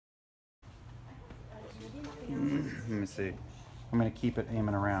me see. I'm gonna keep it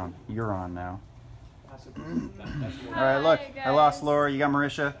aiming around. You're on now. All right, look, I lost Laura. You got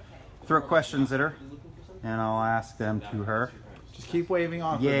Marisha. Throw questions at her, and I'll ask them to her. Just keep waving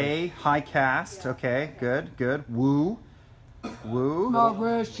off. Yay, high cast. Okay, good, good. Woo. Woo.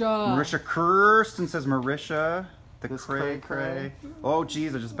 Marisha Kirsten says Marisha. The cray. Oh,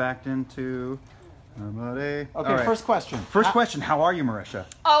 geez, I just backed into somebody. Okay, right. First question. First question. How are you, Marisha?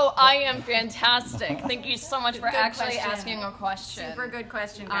 Oh, I am fantastic. Thank you so much for actually asking a question. Super good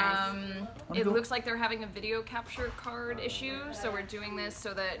question, guys. It looks like they're having a video capture card issue, so we're doing this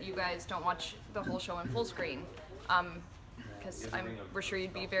so that you guys don't watch the whole show in full screen. Because we're sure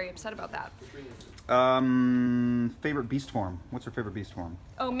you'd be very upset about that. Favorite beast form? What's your favorite beast form?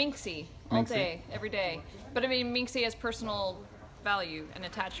 Oh, Minxie. All day, every day. But I mean, Minxie has personal value and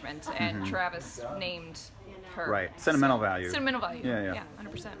attachment, and Travis named her. Right, sentimental value. Sentimental value. Yeah,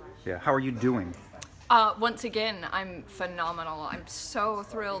 100%. Yeah, how are you doing? Once again, I'm phenomenal. I'm so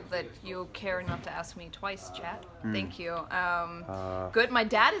thrilled that you care enough to ask me twice, chat. Thank you. Good. My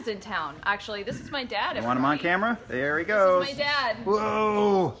dad is in town. Actually, this is my dad. You want him on camera? There he goes. This is my dad.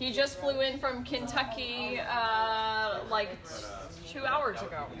 Whoa! He just flew in from Kentucky like 2 hours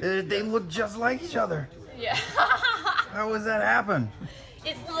ago. They look just like each other. Yeah. How does that happen?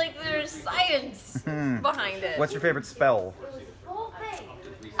 It's like there's science behind it. What's your favorite spell? What's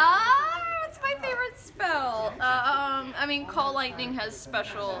my favorite spell? I mean, Call Lightning has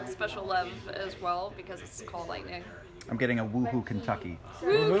special love as well because it's Call Lightning. I'm getting a woohoo Kentucky.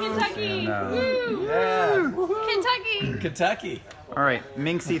 Woo, Kentucky! And, Woo! Yeah. Kentucky! All right,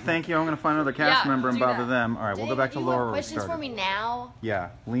 Minxie, thank you. I'm going to find another cast member and bother them. All right, we'll go back to Laura. Questions for me now? Yeah,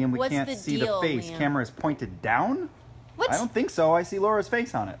 Liam, we What's can't the see deal, the face. Liam? Camera is pointed down? What? I don't think so. I see Laura's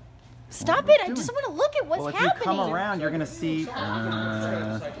face on it. Stop it! I just want to look at what's Well, if happening. you come around, you're going to see...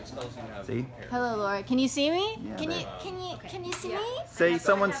 see? Hello, Laura. Can you see me? Yeah, Can you see me?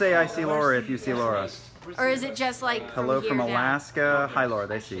 Someone say I see Laura if you see Laura. Or is it just like Hello from here down? Alaska. Hi, Laura.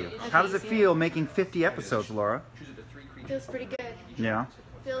 They see you. How does it feel making 50 episodes, Laura? Feels pretty good. Yeah.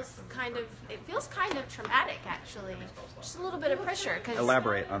 It feels kind of traumatic, actually. Just a little bit of pressure.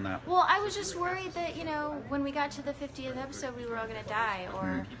 Elaborate on that. Well, I was just worried that, when we got to the 50th episode, we were all going to die.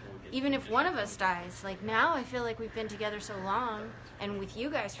 Or even if one of us dies. Like, now I feel like we've been together so long, and with you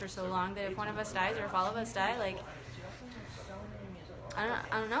guys for so long, that if one of us dies or if all of us die, like... I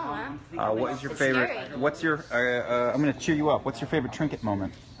don't know, man. What is your favorite... Scary. What's your... I'm going to cheer you up. What's your favorite trinket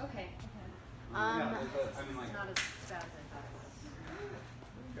moment? Okay.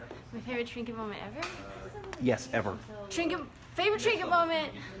 My favorite trinket moment ever? Yes, ever. Favorite trinket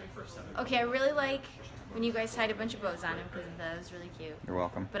moment? Okay, I really like when you guys tied a bunch of bows on him because that was really cute. You're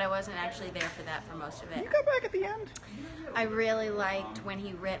welcome. But I wasn't actually there for that for most of it. You got back at the end. I really liked when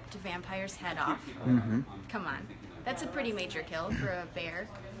he ripped Vampire's head off. Come on. That's a pretty major kill for a bear,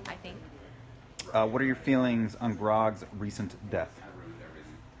 I think. What are your feelings on Grog's recent death?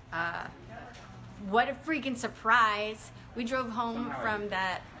 What a freaking surprise. We drove home from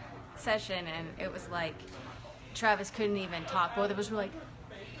that session and it was like Travis couldn't even talk. Both of us were like,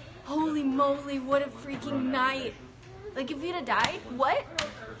 holy moly, what a freaking night. Like, if you'd have died, what?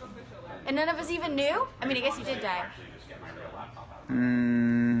 And none of us even knew? I mean, I guess you did die.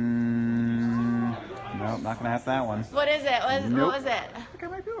 No, not going to have that one. What is it? What was it? Look at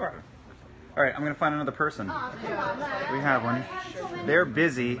my door. All right, I'm going to find another person. We have one. They're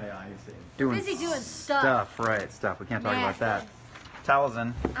busy doing stuff. Right, stuff. We can't talk about that.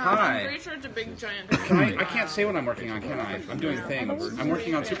 Taliesin. Hi. I'm pretty sure it's a big giant. I can't say what I'm working on, can I? I'm doing things. I'm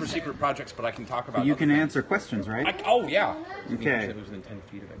working on super secret projects, but I can talk about. You can answer questions, right? Oh yeah. Okay.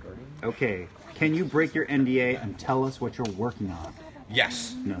 Okay. Can you break your NDA and tell us what you're working on?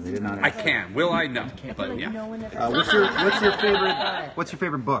 Yes. No, they did not. I can. Will I? No. But yeah. What's your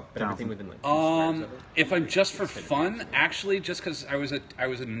favorite book? If I'm just for fun, actually, just because I was a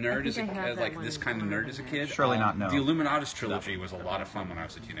nerd as like this kind of nerd as a kid. Surely not. No. The Illuminatus trilogy was a lot of fun when I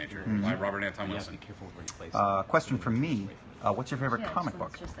was a teenager. By Robert Anton Wilson. Question from me. What's your favorite comic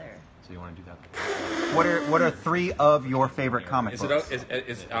book? So you want to do that? What are 3 of your favorite comic books?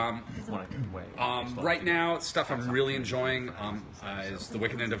 Right now, stuff I'm really enjoying is The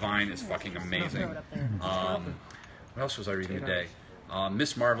Wicked and Divine is fucking amazing. What else was I reading today?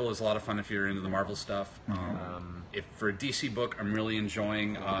 Miss Marvel is a lot of fun if you're into the Marvel stuff. If for a DC book, I'm really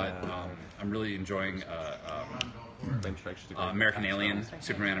enjoying American Alien,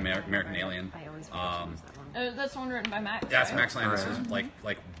 Superman American Alien. That's one written by Max. That's Max Landis'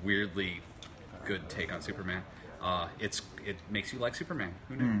 like weirdly good take on Superman. It makes you like Superman.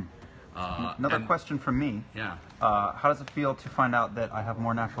 Who knew? Another question from me. Yeah. How does it feel to find out that I have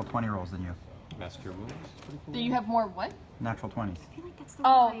more natural 20 rolls than you? Best cure wounds. Do you have more what? Natural 20s. I feel like that's the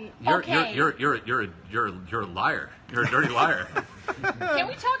Oh, right. okay. You're a liar. You're a dirty liar. Can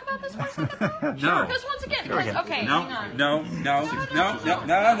we talk about this for a second, though? No. Because once again, Sure we can. okay, No, hang on. no. I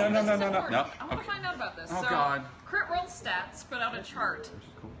want to find out about this. Oh, so, God. Crit Roll Stats put out a chart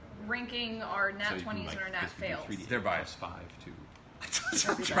ranking our nat 20s and our nat fails. They're biased. 5 to.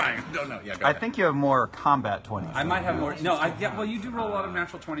 I'm trying. No, yeah, go I ahead. think you have more combat 20s. I might have more. No, well, you do roll a lot of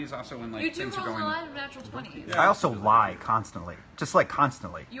natural 20s also when like You do things are roll a going. lot of natural 20s. I also lie constantly. Just like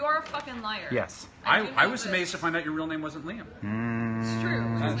constantly. You are a fucking liar. Yes. I was amazed to find out your real name wasn't Liam. It's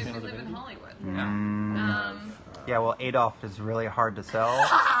true. Because we live in Hollywood. Yeah, well, Adolf is really hard to sell.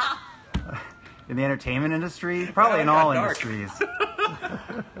 In the entertainment industry, probably in all industries.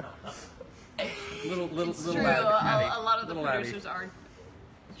 Little True. Abby. A lot of the Little Abby. producers are.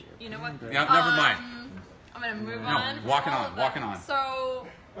 You know what? Yeah, never mind. I'm gonna move No, on. walking All on, of walking that. on. So,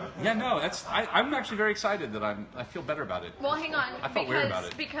 Yeah, no, that's. I'm actually very excited that I feel better about it. well, hang on. I felt weird about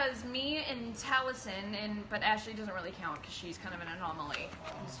it. Because me and Taliesin, but Ashley doesn't really count because she's kind of an anomaly.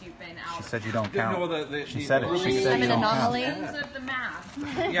 Because you've been out. She said you don't count. No, She said it. grouping She is- said I'm you an don't count. anomaly. Ends of the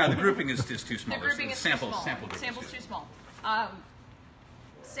math. Yeah, the grouping is too small. The grouping is sample, too small. Sample group is Sample's too small.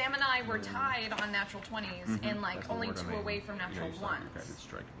 Sam and I were tied on natural 20s and like only 2 away from natural 1s.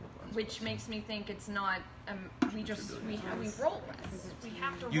 Which makes me think it's not. We roll less. We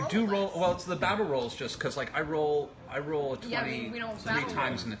have to. You roll do roll. less. Well, it's the battle rolls just because like I roll a 20 Yeah, we don't 3 battle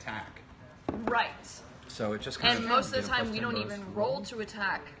times roll. an attack. Right. So it just kind And of most of the time, we don't even roll to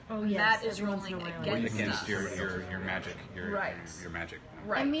attack. Oh, yes, That is every once in rolling a while. against against us. your magic. Right. Your magic.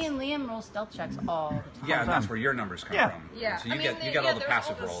 Right. And me and Liam roll stealth checks all the time. Yeah, and that's where your numbers come Yeah. from. Yeah. So you I mean, get all the there's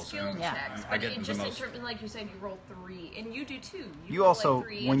passive all the rolls. skill and checks, I but get it the just most. in terms, like you said, you roll 3, and you do too. You roll also, like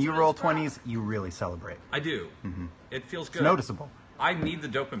 3, when and you so roll does Brock. 20s, you really celebrate. I do. It feels good. It's noticeable. I need the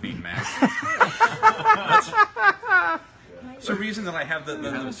dopamine, man. It's the reason that I have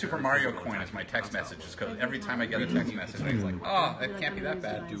the Super Mario coin as my text message, is because every time I get a text message, I'm like, oh, it can't be that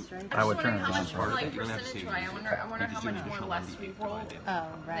bad. I would turn I'm it just wondering on. how much, like, percentage-wise, I wonder how much more or less we roll. Oh,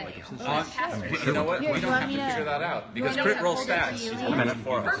 right. You know what? Here, We you don't want have me to to- figure that out because you crit want roll me to hold it to stats. you? Hold it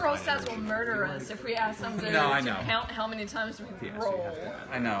for us. Crit roll stats will murder us if we ask them to, No, I know. count how many times we roll.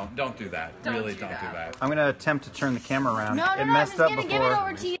 I know. Don't do that. Don't Really, do don't do that. that. I'm going to attempt to turn the camera around. No, It I'm messed just up gonna before. give it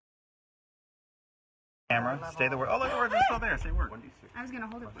over to you. Camera, stay the word. Oh, look, the words are still there. Say word. I was gonna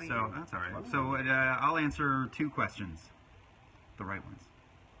hold it for you. So that's all right. So I'll answer 2 questions, the right ones.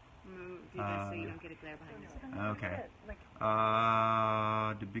 Do this so you don't get a glare behind you. Okay.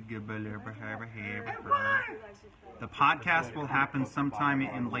 The podcast will happen sometime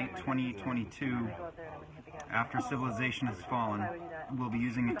in late 2022 after civilization has fallen. We'll be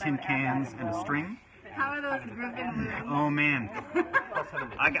using tin cans and a string. How are those grouping moves? Oh man,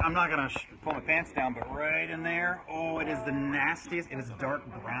 I'm not gonna pull my pants down, but right in there, oh, it is the nastiest. It is dark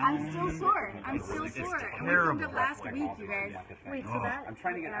brown. I'm still sore. I'm still It's sore. And we terrible. filmed it last week, you guys. Wait, so that? I'm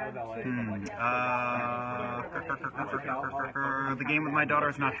trying to get out of LA. The game with my daughter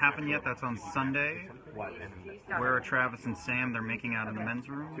has not happened yet. That's on Sunday. What? Where are Travis and Sam? They're making out in the men's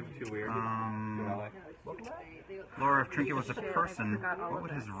room. Too weird. Laura, if Trinket was a person, what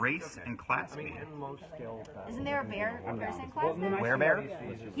would his race and class be? Isn't there a bear person class then?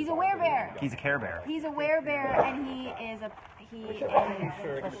 Werebear? He's a werebear. He's a Care Bear. He's a werebear, and he is. Let's see.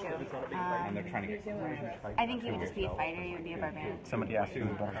 And they're trying to get. I think he would just be a fighter. He would be a barbarian. Somebody asked who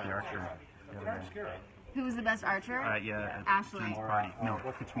was the archer. Who was the best archer? Yeah, at Ashley. Jen's party. No,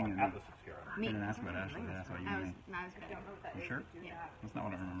 between you and me. Me. I didn't ask about Ashley. I asked about you I and was me. not as good. You sure? Yeah. That's not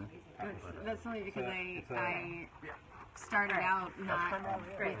what I remember. That's only because I started out not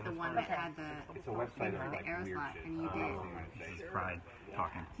with the one that had the arrow slot, and you did. This is pride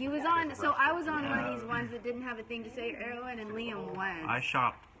talking. He was on, so I was on one of these ones that didn't have a thing to say arrow in, and Liam was. I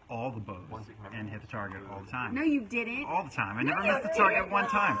shot all the bows and hit the target all the time. No, you didn't. All the time. I never missed the target one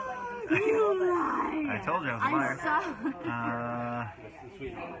time. You lied. I told you I was a liar. saw.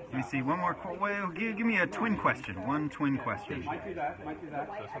 Let me see. One more. Give me a twin question. One twin question.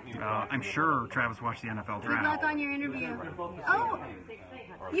 I'm sure Travis watched the NFL Good luck draft. on your interview. Oh,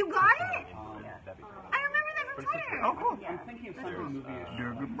 you got it? I remember that from Twitter. Oh, cool.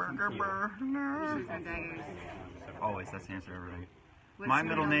 Daggers. Always. That's the answer to everything. What's My your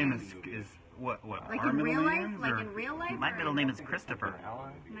middle name is what? Like our in middle real life? names, Like or- in real life? My or- middle name is Christopher.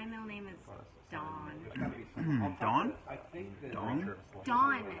 My middle name is Dawn. Dawn? Dawn?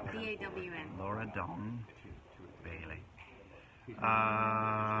 Dawn. D-A-W-N. Laura Dawn Bailey.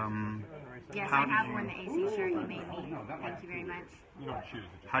 Yes, How I did have you- worn the AC shirt you made me. Thank you very much.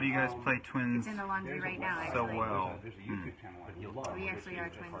 How do you guys play twins It's in the laundry right now, so actually. well? We actually are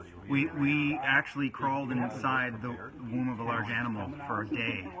twins. We actually crawled inside the womb of a large animal for a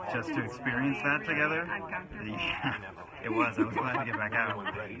day just to experience that together. Uncomfortable. Yeah, it was. I was glad to get back out.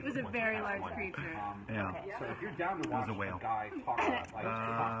 It was a very large creature. Yeah. So if you're down to It was watch a whale. a guy talk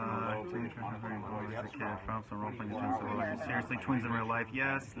about Seriously, twins in real life?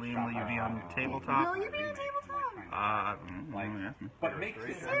 Yes. Liam, will you be on tabletop? Will you be on tabletop? but makes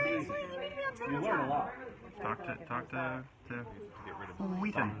it Seriously, amazing. you need to be on You learn a tabletop. lot. Talk to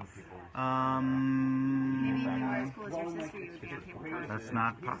Wheaton. Maybe if you were as cool as your sister, you would be on tabletop. That's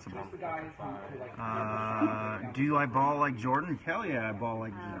not possible. Do I ball like Jordan? Hell yeah, I ball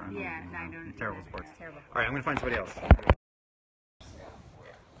like Jordan. Yeah, no, I don't. Terrible sports. Terrible. All right, I'm gonna find somebody else.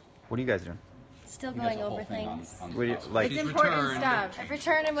 What are you guys doing? Still going over things. What do you, like? It's important stuff. I've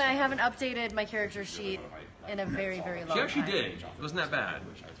returned and I haven't updated my character sheet in a very, very long She actually time. did. It wasn't that bad.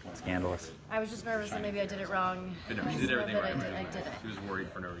 Scandalous. I was just nervous that maybe I did it wrong. But no, she Nice did to know everything that right. I did it. She was worried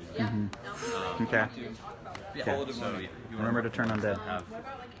for no reason. Okay. Yeah. Okay. So you Remember to turn undead. have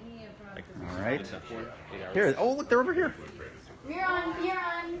All right. Here. Oh, look, they're over here. We're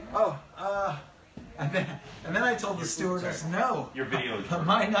on. Oh, and then I told the stewardess, no, Your video is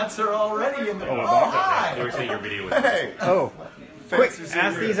my nuts are already in the. Oh, hi! They were saying your video was Hey! Oh. Quick, to see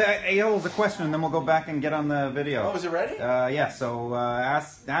ask you. these a-holes a question, and then we'll go back and get on the video. Oh, is it ready? Yeah. So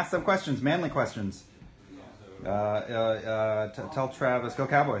ask them questions, manly questions. Tell Travis, go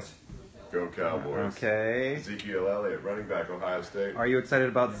Cowboys. Go Cowboys. Okay. Ezekiel Elliott, running back, Ohio State. Are you excited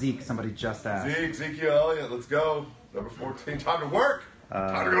about Zeke? Somebody just asked. Ezekiel Elliott, let's go. Number 14, time to work.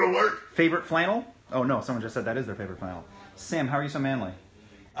 Time to go to work. Favorite flannel? Oh no, someone just said that is their favorite flannel. Sam, how are you so manly?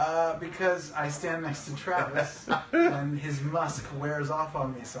 Because I stand next to Travis, and his musk wears off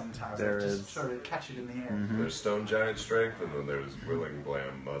on me sometimes. There I is- just sort of catch it in the air. There's Stone Giant Strength, and then there's Willing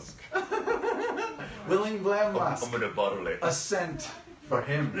Blam Musk. Willing Blam Musk, I'm gonna bottle it. a scent for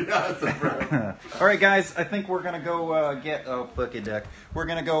him. Yeah, that's a friend. All right, guys. I think we're gonna go get. Oh, look at Dick. We're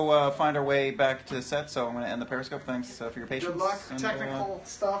gonna go find our way back to set. So I'm gonna end the Periscope. Thanks for your patience. Good luck, and, technical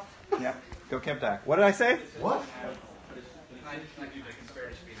stuff. Yeah. Go Kev Dak. What did I say? What?